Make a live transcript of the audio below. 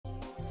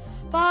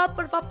Hi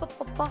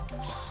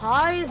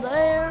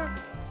there,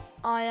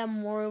 I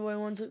am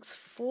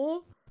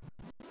WarrierBoy164.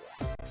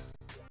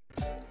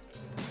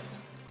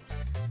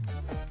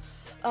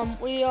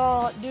 We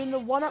are doing the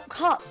 1-Up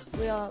Cup.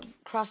 We are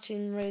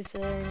crafting,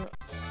 racing,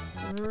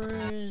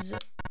 ruse,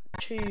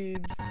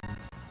 tubes.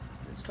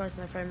 Let's try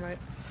my frame rate.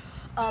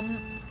 Oh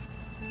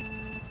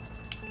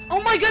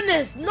my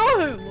goodness,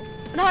 no!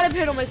 No, it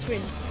appeared on my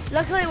screen.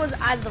 Luckily, it was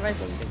as the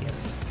race was beginning.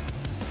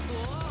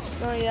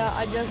 Oh yeah,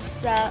 I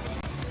just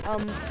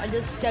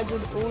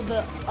scheduled all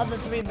the other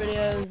 3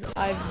 videos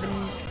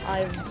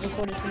I've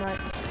recorded tonight.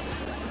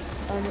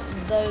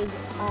 Those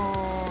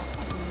are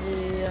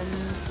the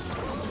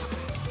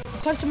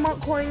question mark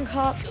coin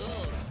cup,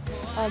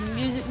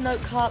 music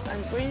note cup,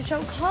 and green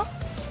shell cup.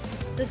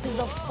 This is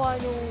the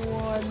final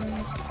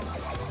one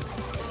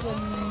for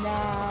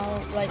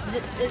now. Like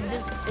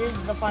this is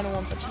the final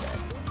one for today.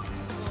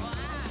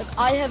 Like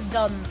I have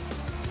done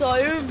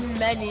so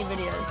many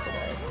videos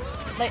today.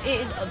 Like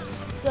it is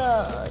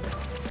absurd.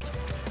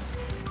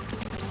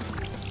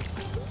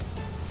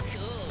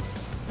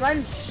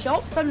 I'm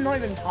shocked I'm not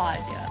even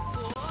tired yet.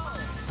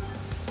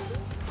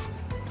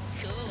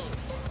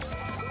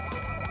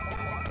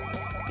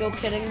 You're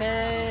kidding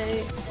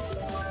me.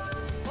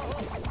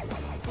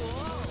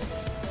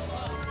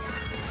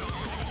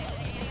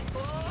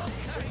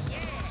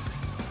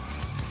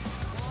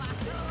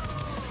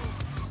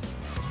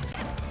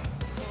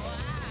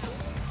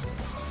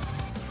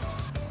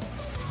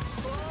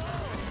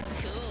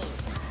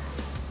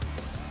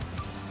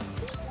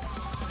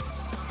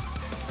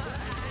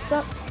 What's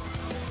up?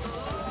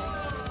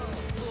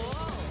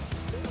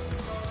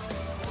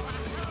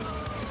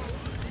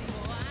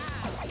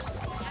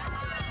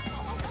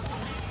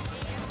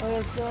 Oh,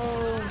 let's go.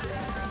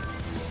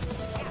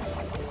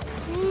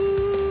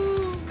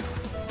 Woo.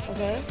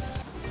 Okay.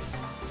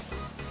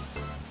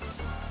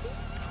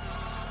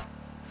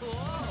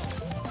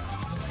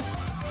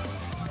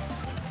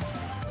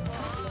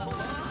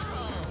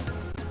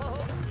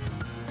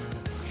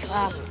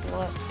 Ah,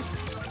 what?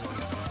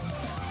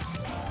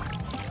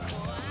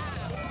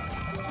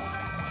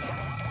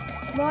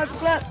 No,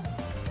 flip.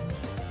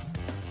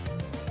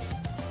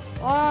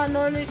 Oh,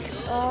 no need.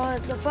 Oh,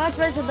 it's the first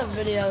race of the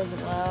video as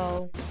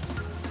well.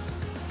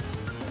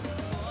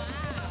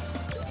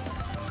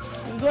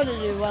 I'm gonna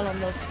do well on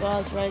the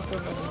first race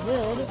of the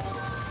vid.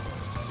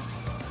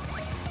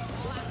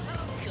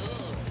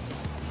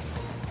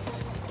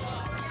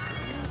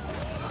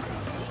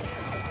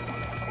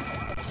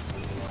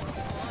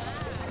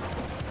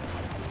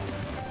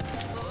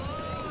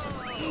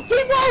 We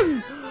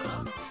won!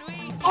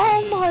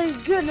 Oh my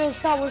goodness,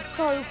 that was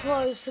so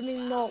close to me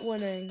not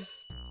winning.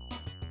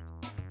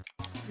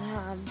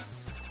 Damn.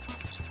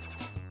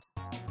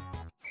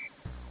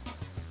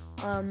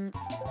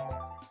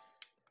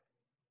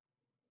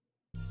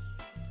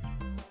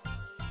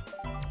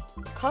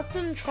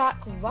 Custom track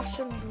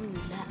Russian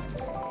roulette.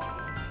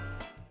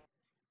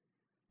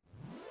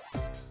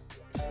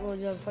 Well,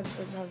 you have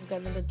 20% has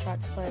gotten a good track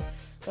to play.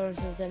 Going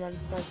to the same amount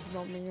of space does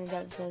not mean you'll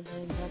get to the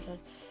same track.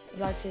 If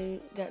you'd like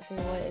to get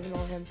something away,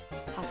 ignore him.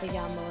 Happy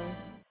gambling.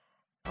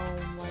 Oh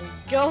my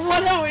god,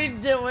 what are we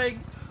doing?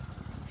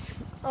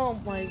 Oh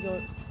my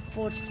god.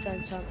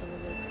 40% chance of a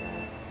good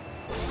play.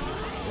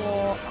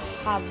 What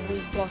have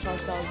we got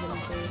ourselves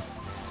into?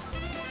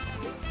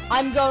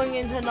 I'm going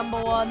into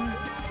number 1.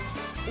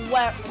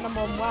 Where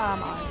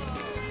am I?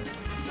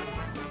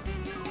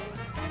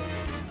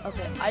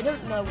 Okay, I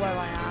don't know where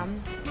I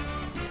am.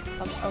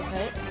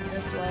 Okay,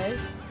 this way.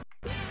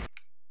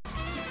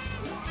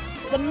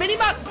 The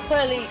minimap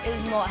clearly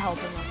is not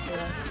helping us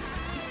today.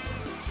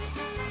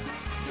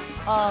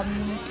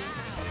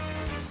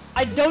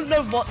 I don't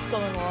know what's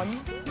going on.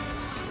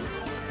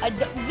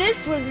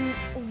 This was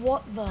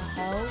what the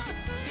hell?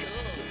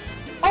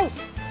 Oh,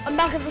 I'm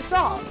back at the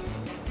start.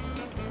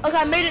 Okay,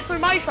 I made it through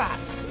my track.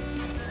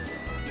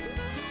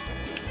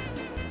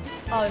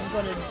 Oh, I've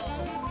got it.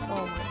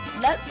 Oh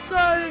my. Let's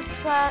go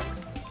track.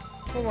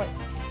 Oh wait.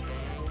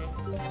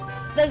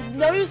 There's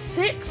no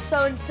 6,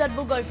 so instead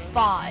we'll go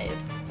 5.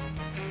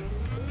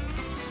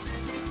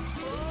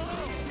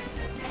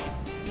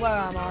 Where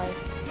am I?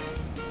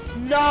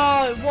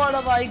 No, what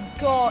have I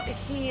got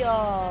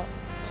here?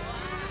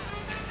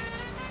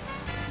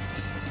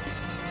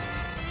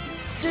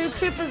 Dude,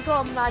 Cooper's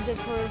got a magic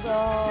cruiser.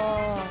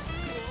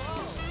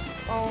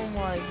 Oh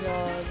my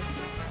god.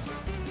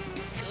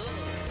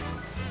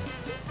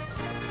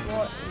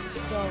 What is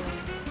going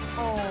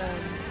on?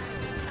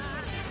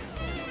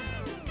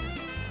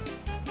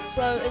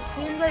 So it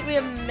seems like we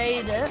have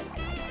made it.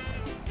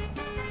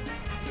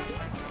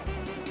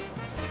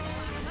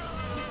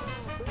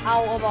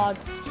 Out of our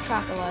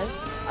track alive.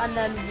 And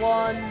then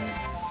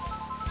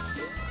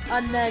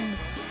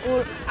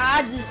we'll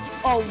add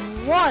a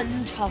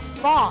 1 to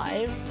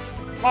 5.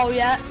 Oh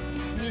yeah,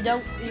 you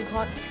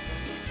can't.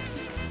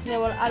 Yeah,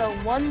 we'll add a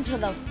 1 to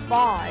the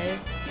 5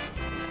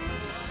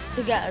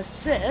 to get a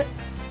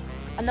 6,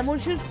 and then we'll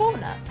choose 4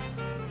 next.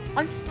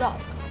 I'm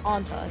stuck,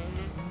 aren't I?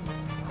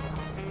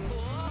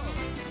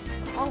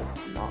 Oh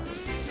no.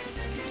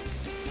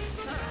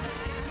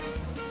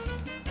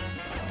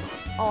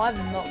 Oh, I've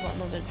not got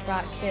another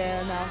track here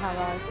now, have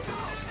I?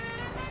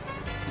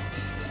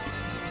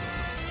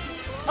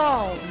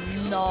 Oh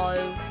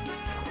no.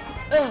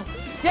 Ugh.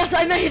 Yes,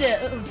 I made it!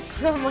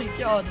 Oh my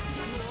god.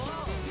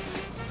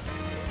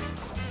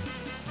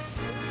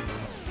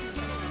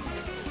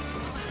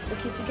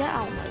 Okay, to get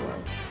out of my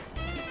way.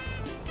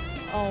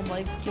 Oh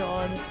my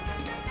god.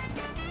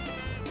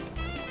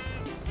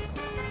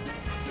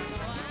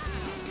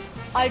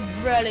 I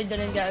really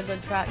didn't get a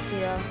good track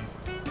here.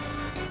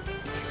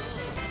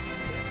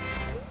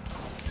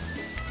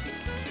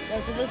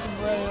 Yeah, so this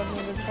really wasn't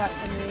a good track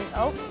for me.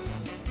 Oh,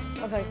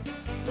 okay.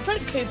 It's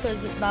like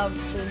Cooper's about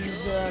to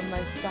endure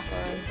my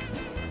suffering.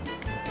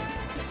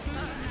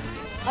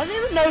 I don't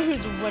even know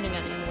who's winning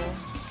anymore.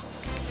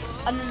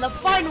 And then the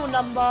final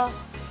number,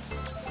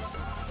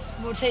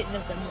 we'll take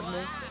this in with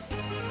me,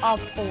 are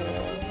 4.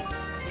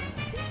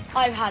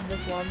 I've had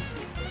this one.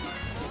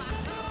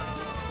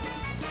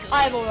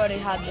 I've already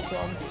had this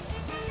one.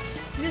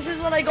 This is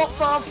what I got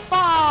for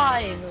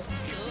 5.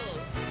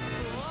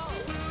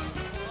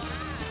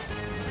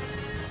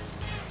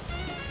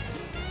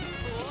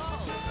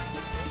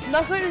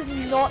 Knuckle is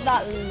not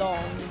that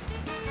long.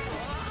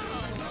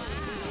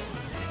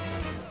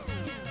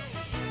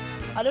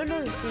 I don't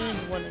know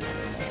who's winning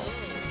anymore.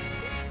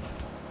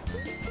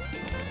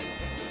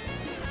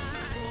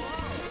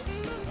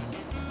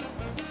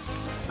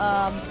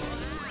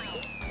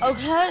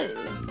 Okay.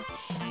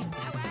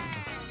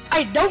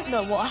 I don't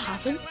know what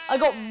happened. I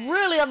got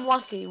really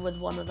unlucky with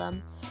one of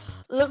them.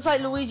 It looks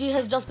like Luigi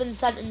has just been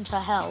sent into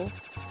hell.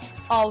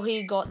 Oh,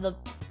 he got the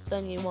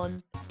thingy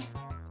one.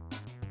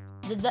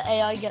 Did the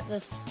AI get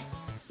this?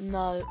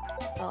 No.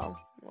 Oh,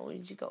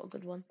 Luigi got a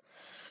good one.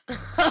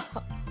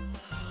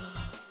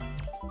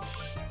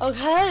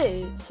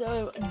 Okay,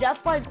 so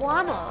death by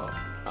glamour.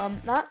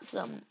 That's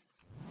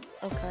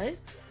okay.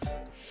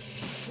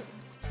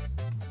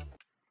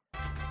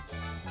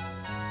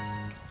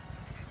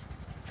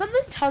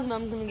 Something tells me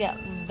I'm gonna get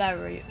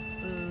very,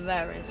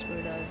 very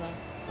screwed over.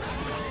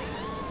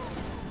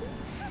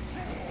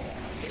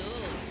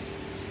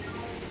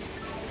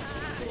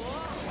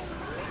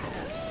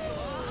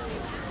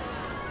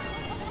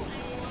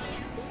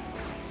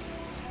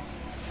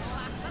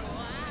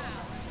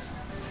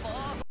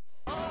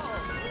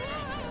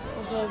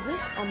 So is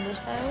this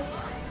Undertale?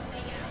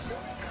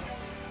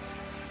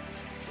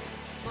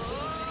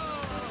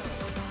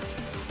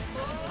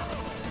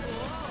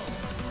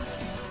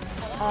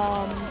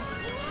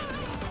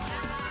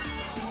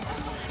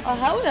 Oh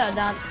hell yeah,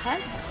 Dan.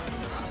 Hey?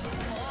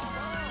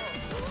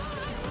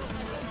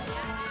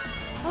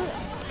 Oh yeah.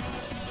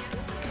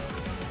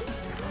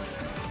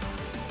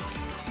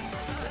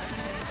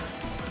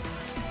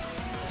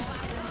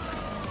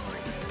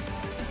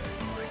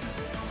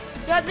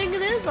 Yeah, I think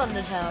it is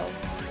Undertale.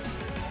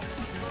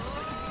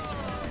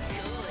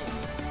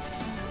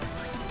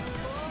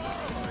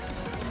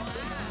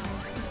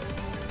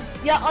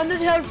 Yeah,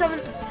 Undertale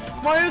 7th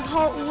Mario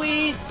Kart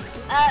Wii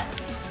at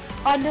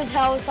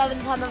Undertale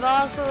 7th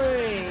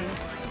anniversary.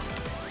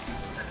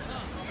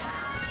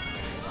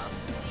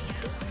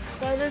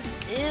 So this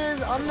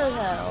is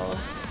Undertale.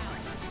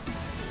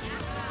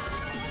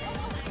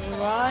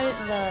 Right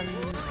then.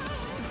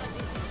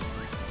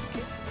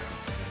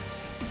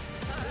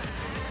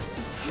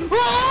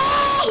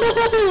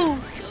 Whoa!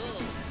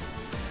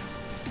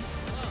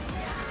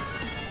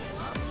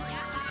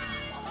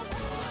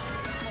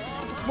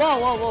 Whoa,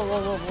 whoa, whoa,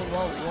 whoa, whoa,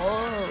 whoa,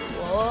 whoa,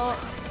 whoa.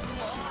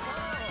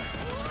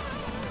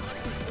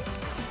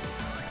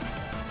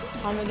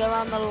 Time to go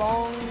around the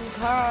long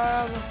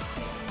curve.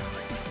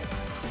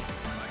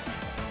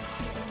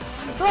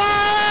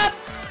 Ah!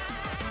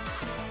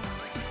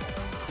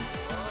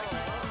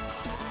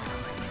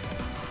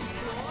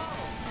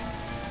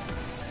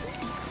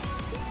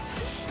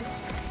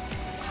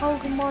 How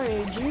can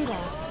Mario do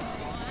that?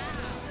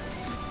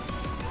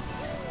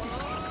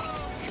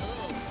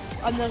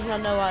 I'm not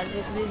gonna know why,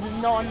 because he's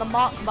not on the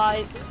mark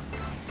bike.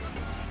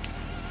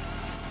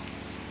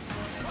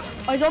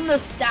 Oh, he's on the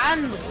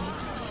standard.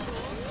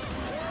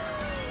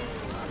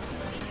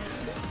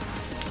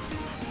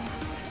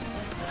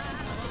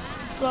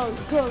 Go,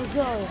 go,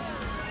 go.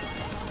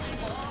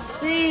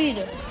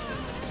 Speed.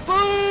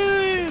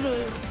 Speed.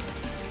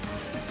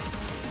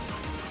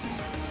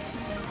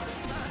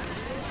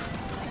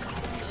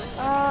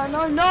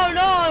 No, no,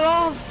 no.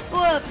 Oh,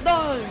 flip,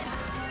 no.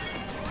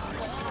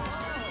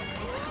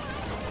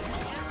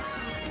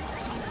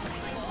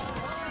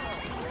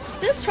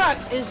 This track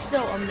is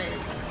still amazing,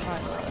 by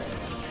the way.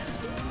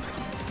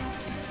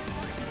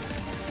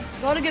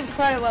 Gotta give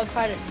credit where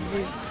credit's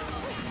due.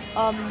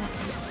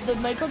 The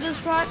make of this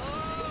track,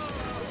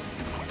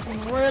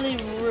 really,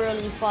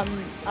 really fun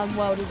and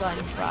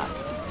well-designed track.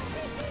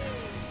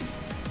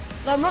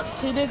 But I'm not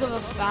too big of a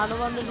fan of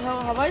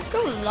Undertale, however, I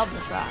still love the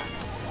track.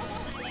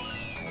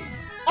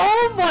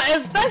 Oh my,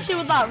 especially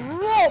with that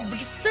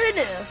robbed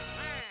finish.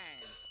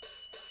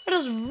 I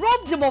just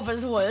robbed him of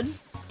his win.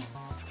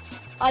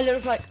 I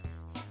was like,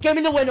 give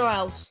me the win or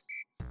else.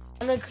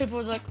 And then Cooper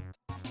was like,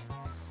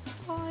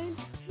 fine,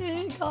 here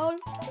you go.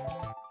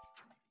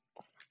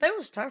 That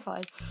was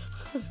terrified.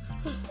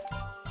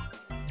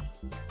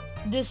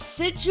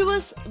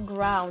 Deciduous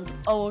ground.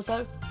 Oh,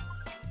 also,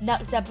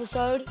 next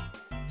episode.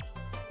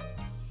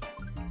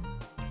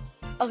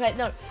 Okay,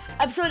 no.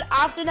 Episode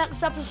after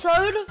next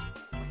episode,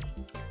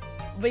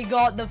 we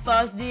got the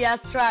first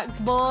DS tracks,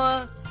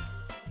 boy.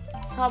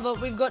 How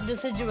about we've got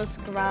deciduous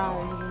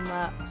grounds and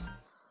that.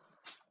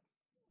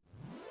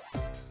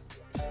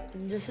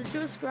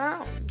 Deciduous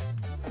grounds.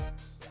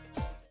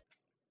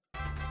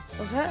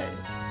 Okay.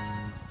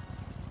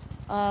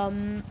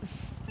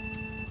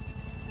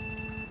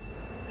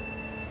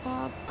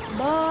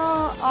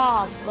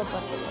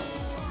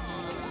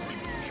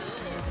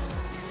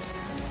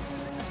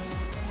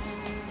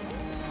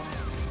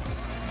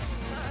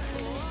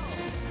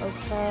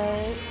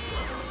 Okay.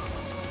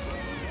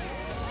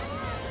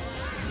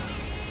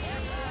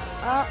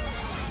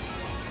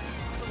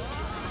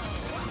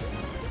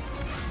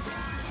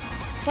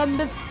 From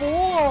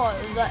before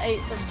the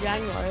 8th of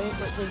January,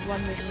 which is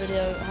when this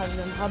video has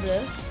been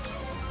published,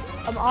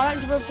 I'd like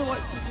to be able to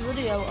watch this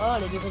video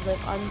early because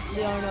like, I'm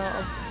the owner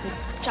of the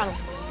channel.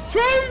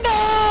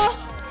 Trumba!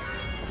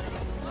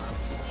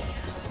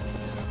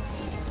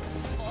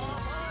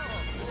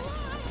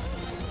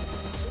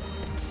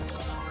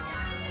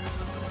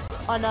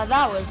 Oh no,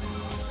 that was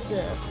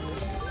sick.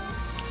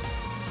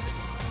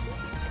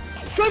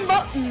 Trumba!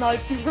 No.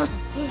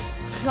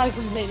 I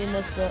completely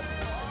missed it.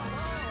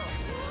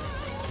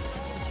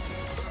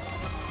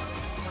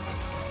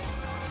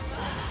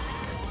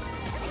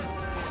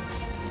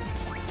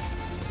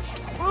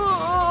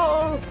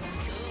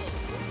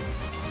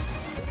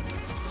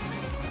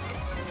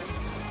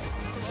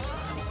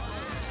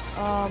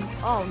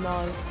 Oh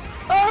no.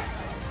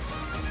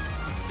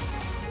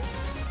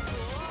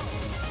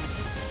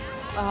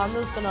 I'm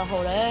just gonna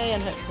hold A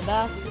and hit the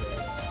best.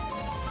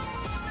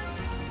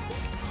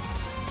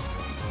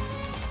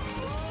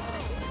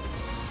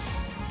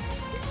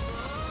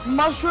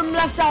 Mushroom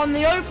left out in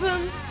the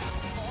open.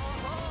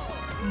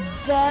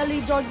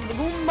 Barely dodged the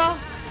Goomba.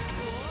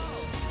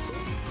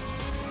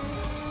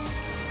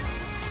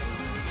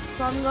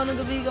 So I'm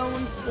gonna be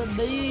going to the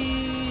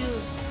B.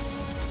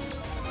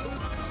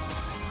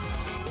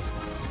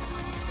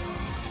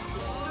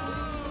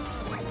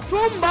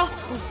 Trumba!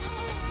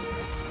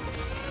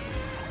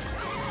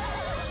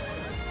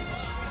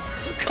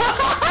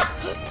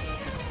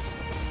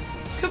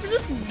 Could have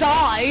just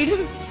died.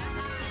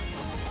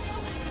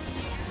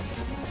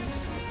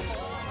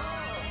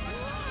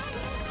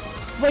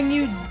 When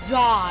you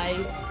die,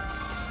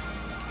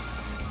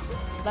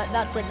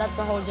 that's it. That's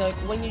the whole joke.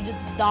 When you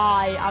just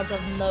die out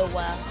of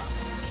nowhere,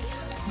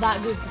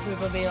 that group of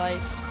people will be like,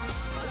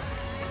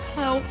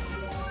 help.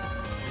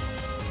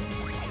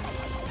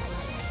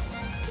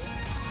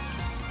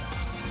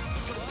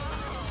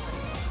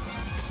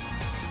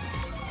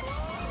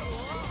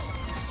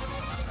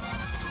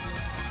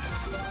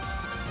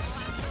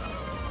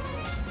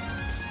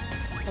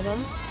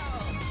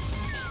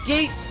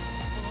 Yeet!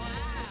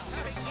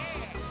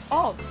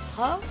 Oh,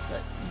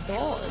 perfect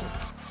dodge.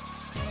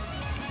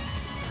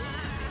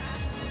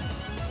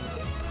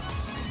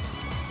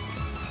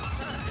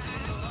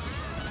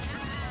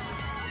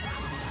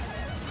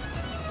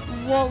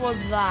 What was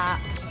that?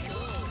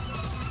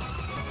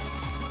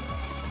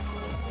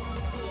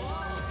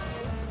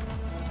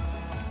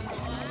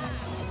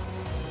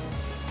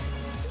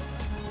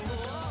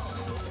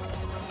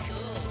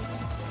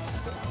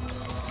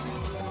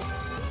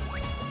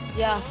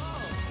 Yes.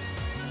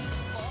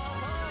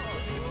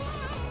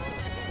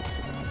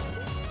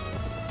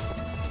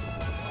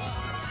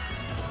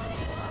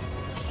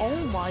 Oh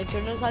my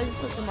goodness, I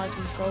just looked at my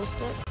control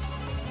stick.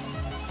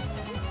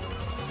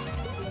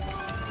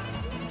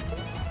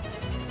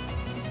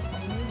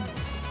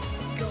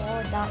 Oh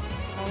god, that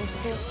control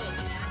stick.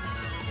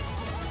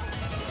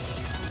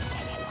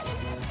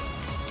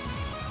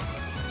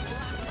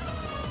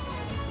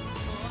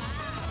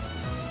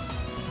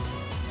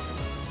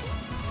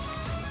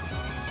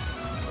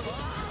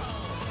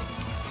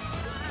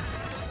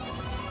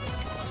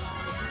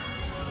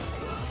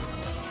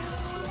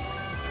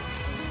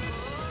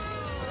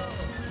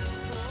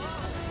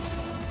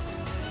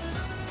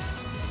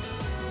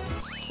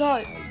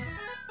 So,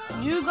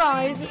 you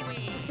guys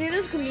see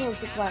this control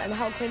stick right and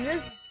how cringe it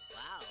is?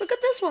 Look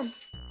at this one.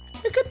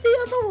 Look at the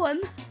other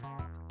one.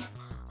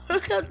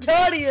 Look how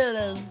dirty it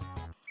is.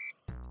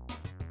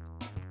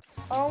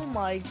 Oh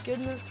my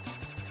goodness.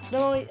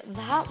 No,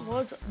 that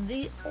was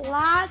the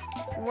last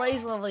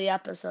race of the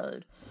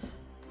episode.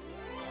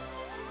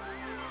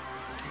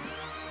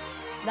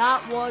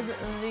 That was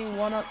the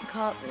 1-Up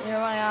Cup. Here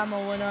I am,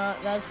 a winner.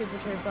 There's Cooper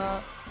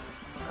Trooper.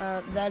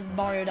 There's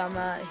Mario down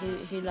there.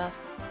 He left.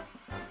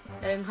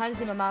 And can't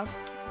see my mouse.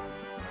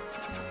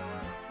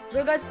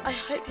 So guys, I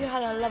hope you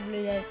had a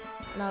lovely day,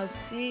 and I'll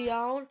see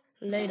y'all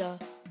later.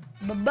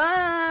 Bye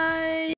bye.